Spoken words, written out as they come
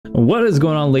What is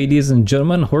going on, ladies and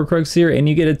gentlemen? Hoarcrux here, and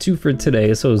you get a 2 for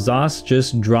today. So ZOS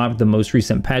just dropped the most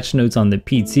recent patch notes on the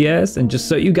PTS, and just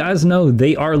so you guys know,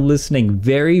 they are listening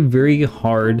very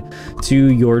hard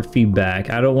to your feedback.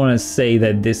 I don't want to say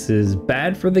that this is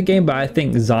bad for the game, but I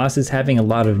think ZOS is having a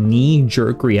lot of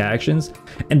knee-jerk reactions,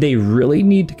 and they really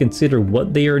need to consider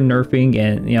what they are nerfing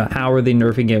and how are they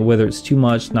nerfing it, whether it's too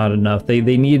much, not enough. They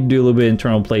need to do a little bit of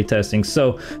internal play testing.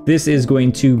 So this is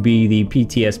going to be the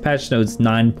PTS patch notes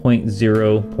 9.0.1.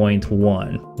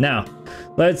 Now,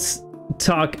 let's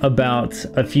talk about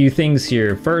a few things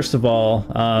here. First of all,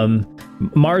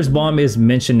 Mars Bomb is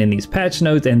mentioned in these patch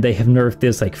notes, and they have nerfed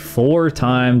this like 4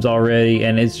 times already,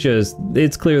 and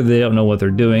it's clear they don't know what they're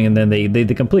doing, and then they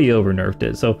completely over nerfed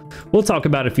it. So we'll talk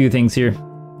about a few things here.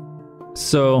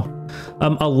 So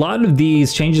a lot of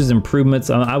these changes, improvements,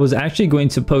 I was actually going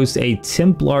to post a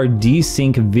Templar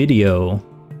desync video,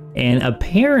 and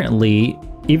apparently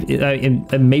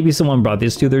maybe someone brought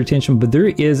this to their attention, but there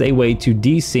is a way to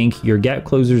desync your gap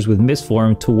closers with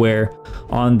Mistform to where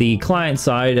on the client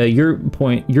side, your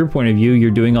point of view,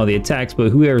 you're doing all the attacks, but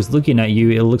whoever's looking at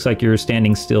you, it looks like you're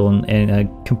standing still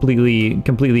and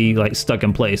completely like stuck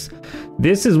in place.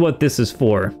 This is what this is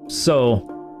for. So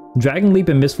Dragon Leap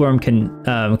and Mistform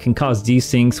can cause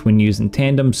desyncs when used in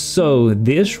tandem. So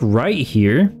this right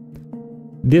here,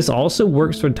 this also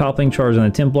works for toppling charge on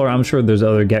the Templar. I'm sure there's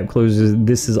other gap closers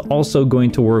this is also going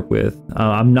to work with.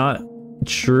 I'm not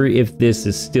sure if this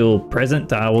is still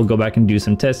present. I will go back and do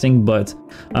some testing, but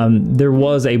there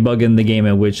was a bug in the game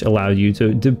in which allowed you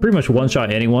to pretty much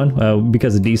one-shot anyone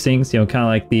because of desyncs, kind of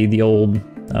like the old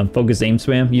focus aim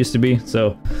spam used to be.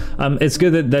 So it's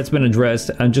good that that's been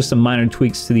addressed. Just some minor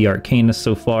tweaks to the Arcanist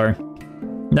so far.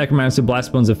 Necromancer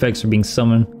Blastbone's effects are being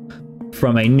summoned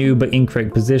from a new but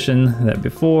incorrect position that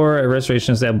before. A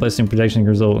restoration stat blessing protection can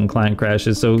result in client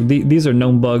crashes. So these are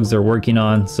known bugs they're working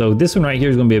on. So this one right here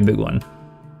is going to be a big one.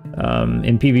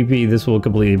 In PvP, this will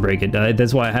completely break it.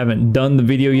 That's why I haven't done the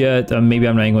video yet. Maybe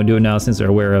I'm not even going to do it now since they're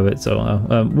aware of it. So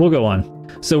we'll go on.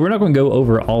 So we're not going to go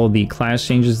over all of the class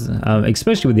changes,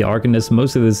 especially with the Arcanist.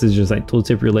 Most of this is just like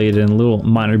tooltip related and little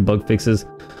minor bug fixes.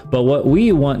 But what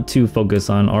we want to focus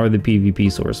on are the PvP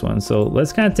source ones. So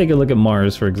let's kind of take a look at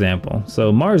Mars, for example.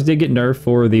 So Mars did get nerfed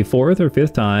for the 4th or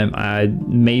 5th time.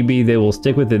 Maybe they will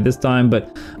stick with it this time,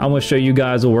 but I'm going to show you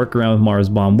guys a workaround with Mars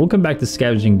Bomb. We'll come back to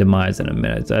Scavenging Demise in a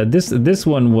minute. This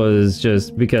one was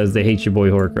just because they hate your boy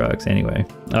Hoarcrux anyway.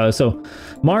 So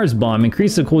Mars Bomb,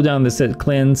 increase the cooldown of the set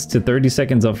cleanse to 30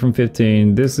 seconds up from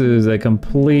 15. This is a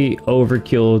complete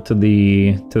overkill to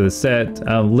the set.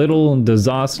 Little does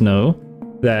ZOS know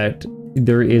that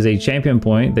there is a champion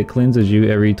point that cleanses you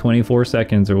every 24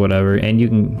 seconds or whatever, and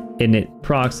it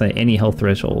procs at any health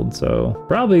threshold. So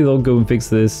probably they'll go and fix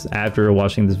this after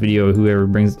watching this video, whoever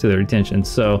brings it to their attention.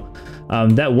 So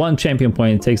that one champion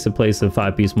point takes the place of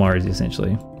 5-piece Mars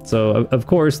essentially. So of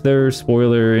course, their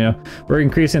spoiler, we're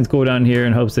increasing the cooldown here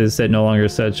in hopes that the set no longer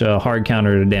such a hard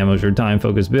counter to damage or time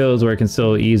focused builds where it can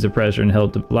still ease the pressure and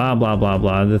help to blah blah blah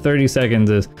blah. The 30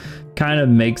 seconds kind of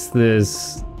makes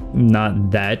this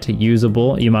not that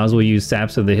usable. You might as well use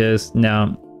Saps of the Hiss.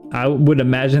 Now I would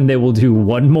imagine they will do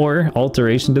one more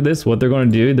alteration to this. What they're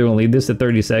going to do, they're going to leave this at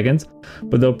 30 seconds,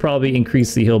 but they'll probably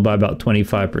increase the heal by about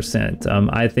 25%.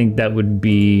 I think that would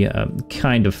be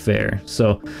kind of fair.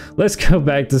 So let's go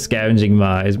back to Scavenging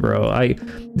Demise, bro.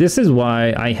 This is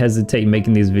why I hesitate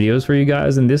making these videos for you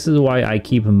guys, and this is why I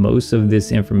keep most of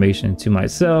this information to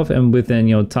myself and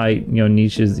within tight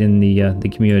niches in the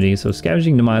community. So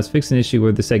Scavenging Demise fixed an issue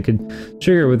where the set could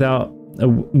trigger without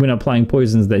when applying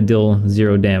poisons that deal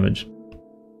 0 damage.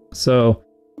 So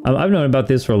I've known about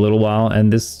this for a little while,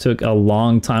 and this took a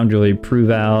long time to really prove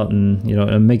out and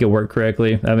and make it work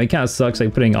correctly. It kind of sucks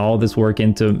like putting all this work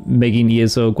into making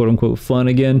ESO quote unquote fun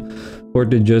again, or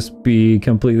to just be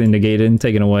completely negated and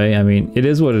taken away. I mean, it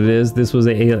is what it is. This was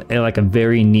like a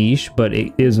very niche, but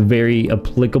it is very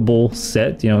applicable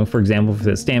set. For example, for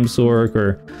the Stamp Sork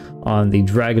or on the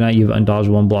Dragonite, you have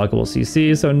undodgeable, unblockable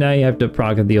CC, so now you have to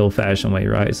proc it the old-fashioned way,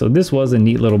 right? So this was a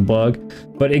neat little bug,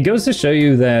 but it goes to show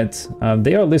you that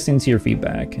they are listening to your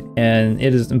feedback, and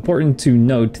it is important to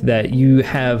note that you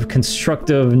have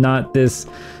constructive, not this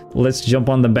let's jump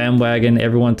on the bandwagon,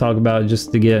 everyone talk about it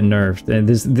just to get nerfed. And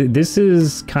this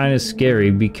is kind of scary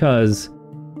because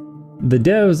the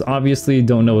devs obviously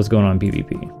don't know what's going on in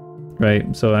PvP,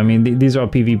 right? So I mean, these are all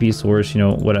PvP source,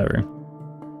 whatever.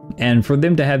 And for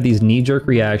them to have these knee-jerk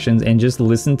reactions and just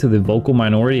listen to the vocal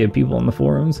minority of people on the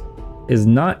forums is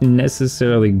not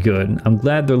necessarily good. I'm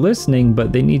glad they're listening,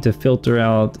 but they need to filter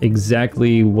out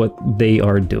exactly what they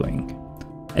are doing.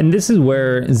 And this is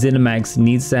where ZeniMax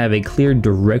needs to have a clear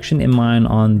direction in mind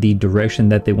on the direction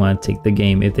that they want to take the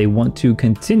game. If they want to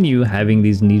continue having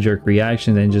these knee-jerk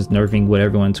reactions and just nerfing what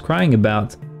everyone's crying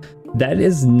about, that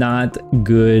is not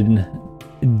good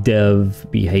dev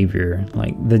behavior.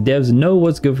 Like, the devs know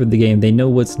what's good for the game, they know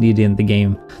what's needed in the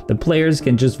game. The players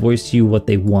can just voice to you what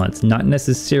they want, not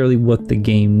necessarily what the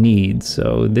game needs.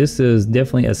 So this is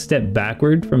definitely a step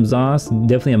backward from ZOS,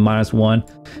 definitely a -1.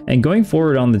 And going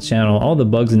forward on the channel, all the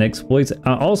bugs and exploits,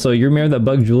 also, you remember that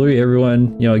bug jewelry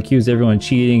everyone, you know, accused everyone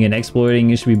cheating and exploiting,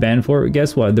 it should be banned for it?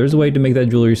 Guess what, there's a way to make that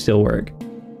jewelry still work.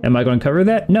 Am I going to cover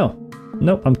that? No.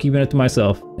 Nope, I'm keeping it to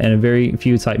myself, and a very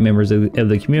few type members of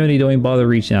the community don't even bother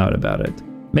reaching out about it.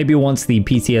 Maybe once the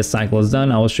PTS cycle is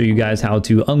done, I will show you guys how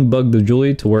to unbug the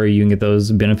jewelry to where you can get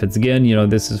those benefits again. You know,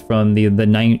 this is from the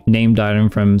named item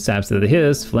from Saps to the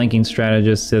Hiss, Flanking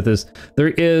Strategist, Sithis. There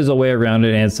is a way around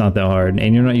it, and it's not that hard,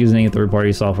 and you're not using any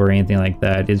third-party software or anything like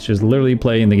that. It's just literally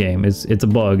playing the game. It's a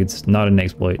bug, it's not an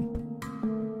exploit.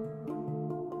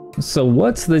 So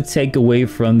what's the takeaway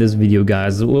from this video,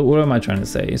 guys? What am I trying to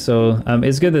say? So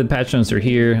it's good that the patch notes are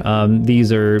here.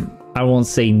 These are, I won't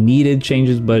say needed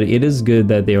changes, but it is good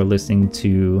that they are listening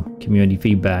to community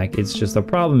feedback. It's just the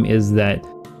problem is that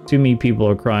too many people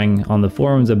are crying on the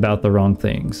forums about the wrong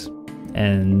things.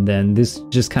 And then this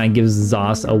just kind of gives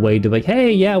ZOS a way to like,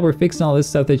 hey, yeah, we're fixing all this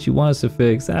stuff that you want us to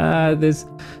fix. This,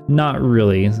 not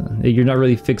really. You're not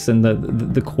really fixing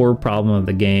the core problem of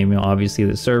the game. You know, obviously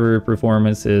the server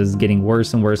performance is getting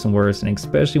worse and worse and worse, and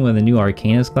especially when the new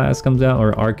Arcanist class comes out,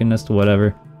 or Arcanist or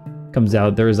whatever comes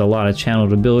out, there's a lot of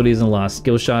channeled abilities and a lot of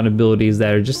skill shot abilities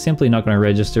that are just simply not going to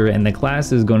register, and the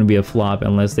class is going to be a flop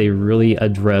unless they really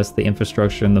address the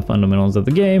infrastructure and the fundamentals of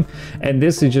the game. And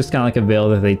this is just kind of like a veil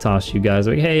that they toss you guys,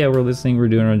 like, hey, yeah, we're listening, we're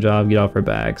doing our job, get off our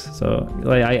backs. So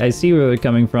like, I see where they're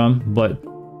coming from, but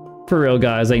for real,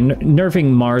 guys, like nerfing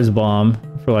Mars Bomb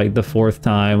for like the 4th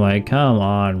time, like, come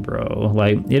on, bro.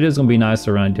 Like, it is gonna be nice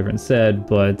to run a different set,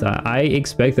 but I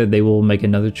expect that they will make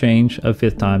another change a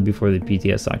 5th time before the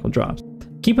PTS cycle drops.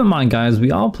 Keep in mind, guys, we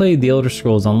all play The Elder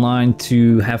Scrolls Online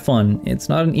to have fun. It's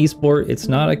not an esport, it's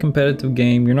not a competitive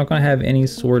game. You're not going to have any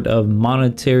sort of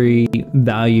monetary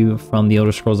value from The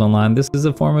Elder Scrolls Online. This is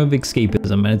a form of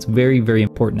escapism, and it's very, very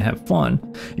important to have fun.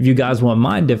 If you guys want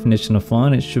my definition of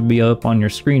fun, it should be up on your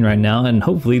screen right now, and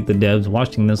hopefully the devs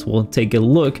watching this will take a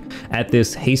look at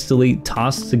this hastily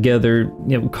tossed together,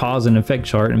 you know, cause and effect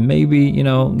chart, and maybe, you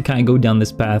know, kind of go down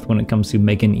this path when it comes to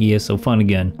making ESO fun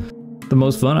again. The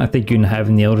most fun I think you can have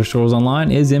in the Elder Scrolls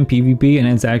Online is in PvP, and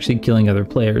it's actually killing other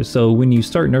players. So when you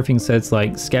start nerfing sets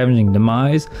like Scavenging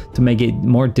Demise to make it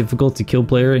more difficult to kill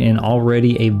player in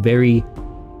already a very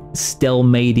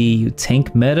stalemate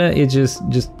tank meta, it just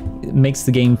makes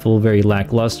the game feel very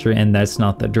lackluster, and that's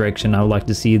not the direction I would like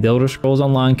to see the Elder Scrolls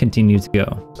Online continue to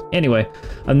go. Anyway,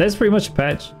 that's pretty much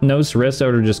patch notes. The rest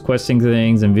are just questing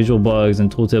things and visual bugs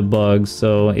and tooltip bugs.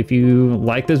 So if you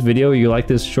like this video, you like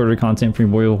this shorter content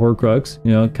from your boy Hoarcrux,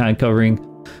 you know, kind of covering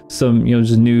some, you know,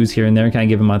 just news here and there, kind of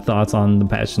giving my thoughts on the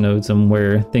patch notes and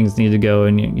where things need to go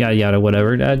and yada yada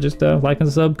whatever, just like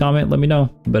and sub, comment, let me know.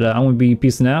 But I'm gonna be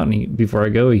peacing out, and before I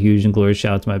go, a huge and glorious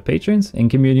shout out to my patrons and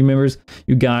community members.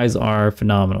 You guys are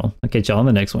phenomenal. I'll catch y'all on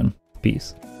the next one.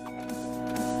 Peace.